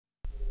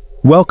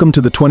Welcome to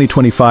the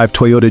 2025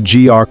 Toyota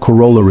GR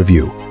Corolla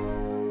review.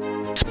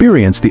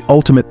 Experience the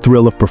ultimate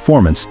thrill of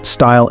performance,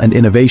 style, and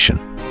innovation.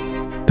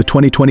 The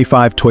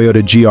 2025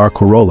 Toyota GR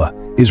Corolla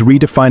is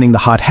redefining the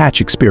hot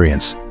hatch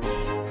experience.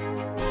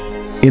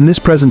 In this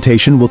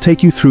presentation, we'll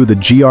take you through the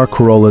GR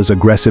Corolla's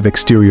aggressive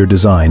exterior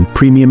design,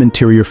 premium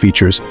interior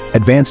features,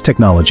 advanced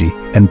technology,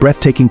 and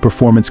breathtaking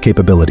performance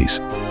capabilities.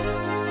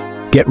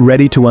 Get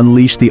ready to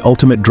unleash the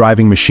ultimate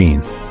driving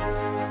machine.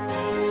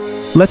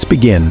 Let's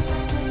begin.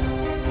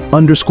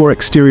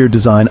 Exterior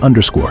design. The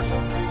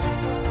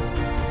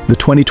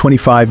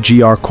 2025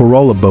 GR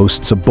Corolla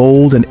boasts a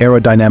bold and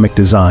aerodynamic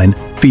design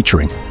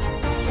featuring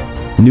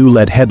new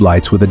LED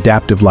headlights with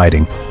adaptive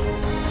lighting,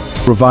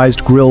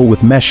 revised grille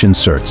with mesh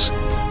inserts,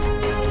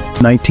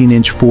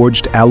 19-inch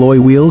forged alloy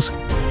wheels,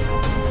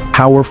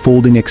 power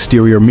folding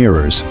exterior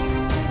mirrors,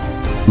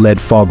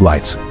 LED fog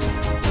lights,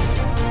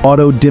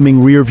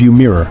 auto-dimming rear-view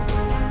mirror,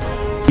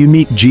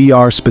 unique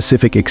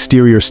GR-specific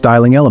exterior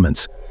styling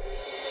elements.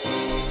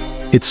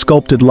 Its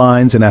sculpted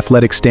lines and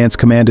athletic stance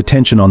command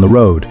attention on the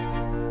road.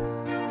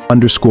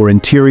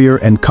 Interior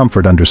and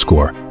comfort.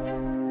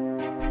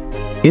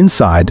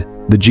 Inside,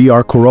 the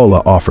GR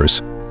Corolla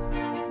offers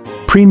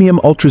premium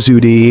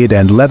ultra-suede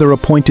and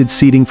leather-appointed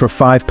seating for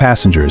 5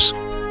 passengers,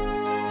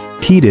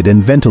 heated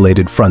and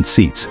ventilated front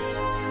seats,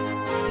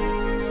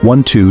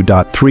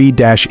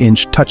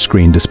 2.3-inch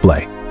touchscreen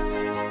display,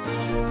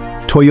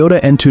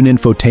 Toyota Entune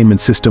infotainment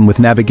system with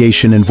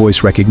navigation and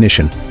voice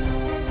recognition,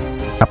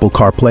 Apple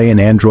CarPlay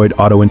and Android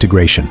Auto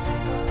integration,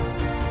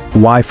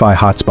 Wi-Fi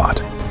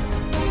hotspot,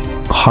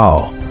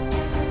 HAL,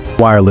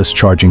 wireless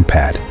charging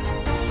pad,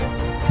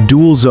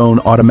 dual zone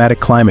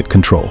automatic climate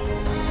control,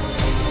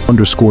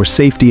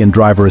 safety and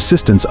driver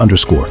assistance.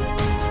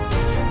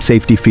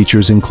 Safety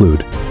features include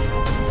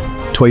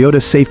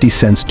Toyota Safety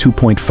Sense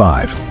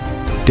 2.5,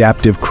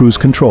 adaptive cruise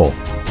control,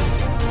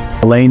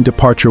 lane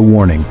departure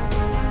warning,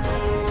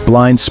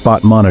 blind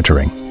spot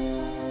monitoring,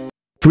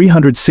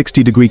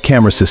 360-degree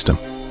camera system,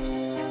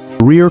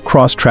 rear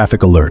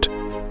cross-traffic alert,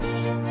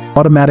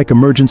 automatic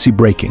emergency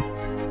braking,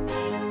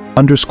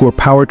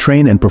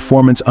 powertrain and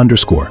performance.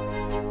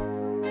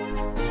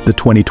 The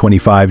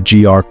 2025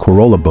 GR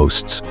Corolla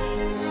boasts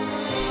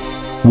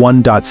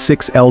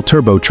 1.6L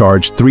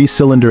turbocharged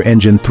 3-cylinder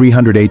engine,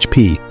 300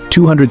 HP,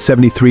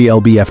 273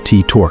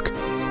 lb-ft torque,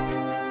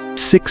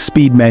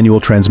 6-speed manual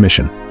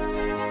transmission,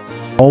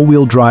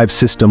 all-wheel drive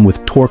system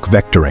with torque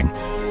vectoring,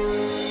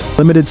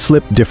 limited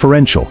slip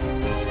differential,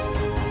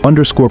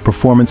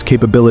 performance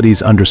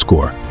capabilities.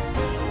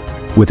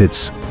 With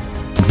its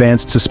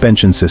advanced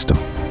suspension system,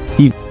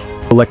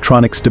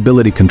 electronic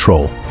stability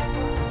control,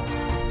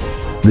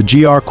 the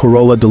GR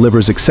Corolla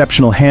delivers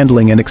exceptional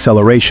handling and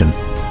acceleration.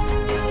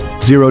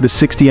 0 to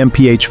 60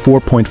 mph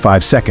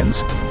 4.5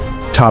 seconds.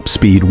 Top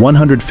speed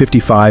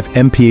 155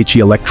 mph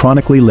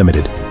electronically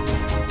limited.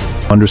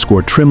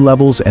 Trim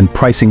levels and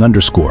pricing. The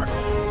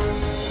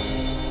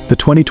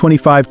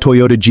 2025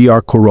 Toyota GR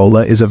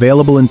Corolla is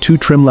available in 2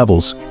 trim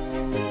levels.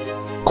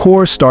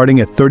 Core starting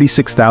at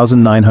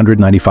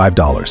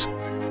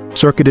 $36,995.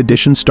 Circuit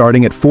Edition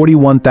starting at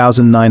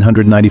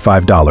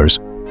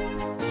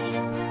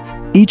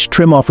 $41,995. Each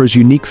trim offers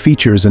unique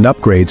features and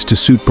upgrades to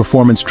suit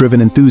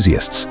performance-driven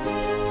enthusiasts.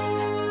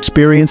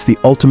 Experience the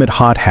ultimate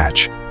hot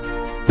hatch.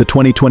 The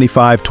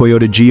 2025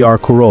 Toyota GR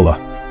Corolla.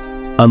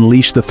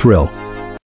 Unleash the thrill.